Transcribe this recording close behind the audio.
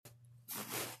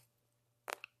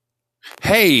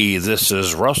Hey, this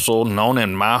is Russell, known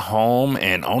in my home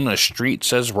and on the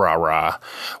streets as Rah-Rah,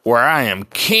 where I am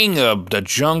king of the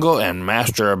jungle and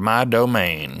master of my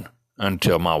domain.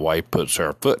 Until my wife puts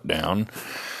her foot down.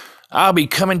 I'll be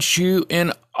coming to you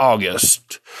in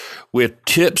August with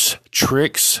tips,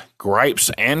 tricks,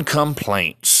 gripes, and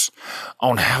complaints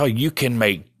on how you can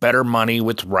make better money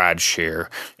with rideshare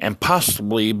and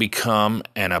possibly become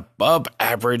an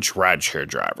above-average rideshare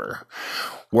driver,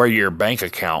 where your bank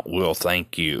account will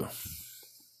thank you.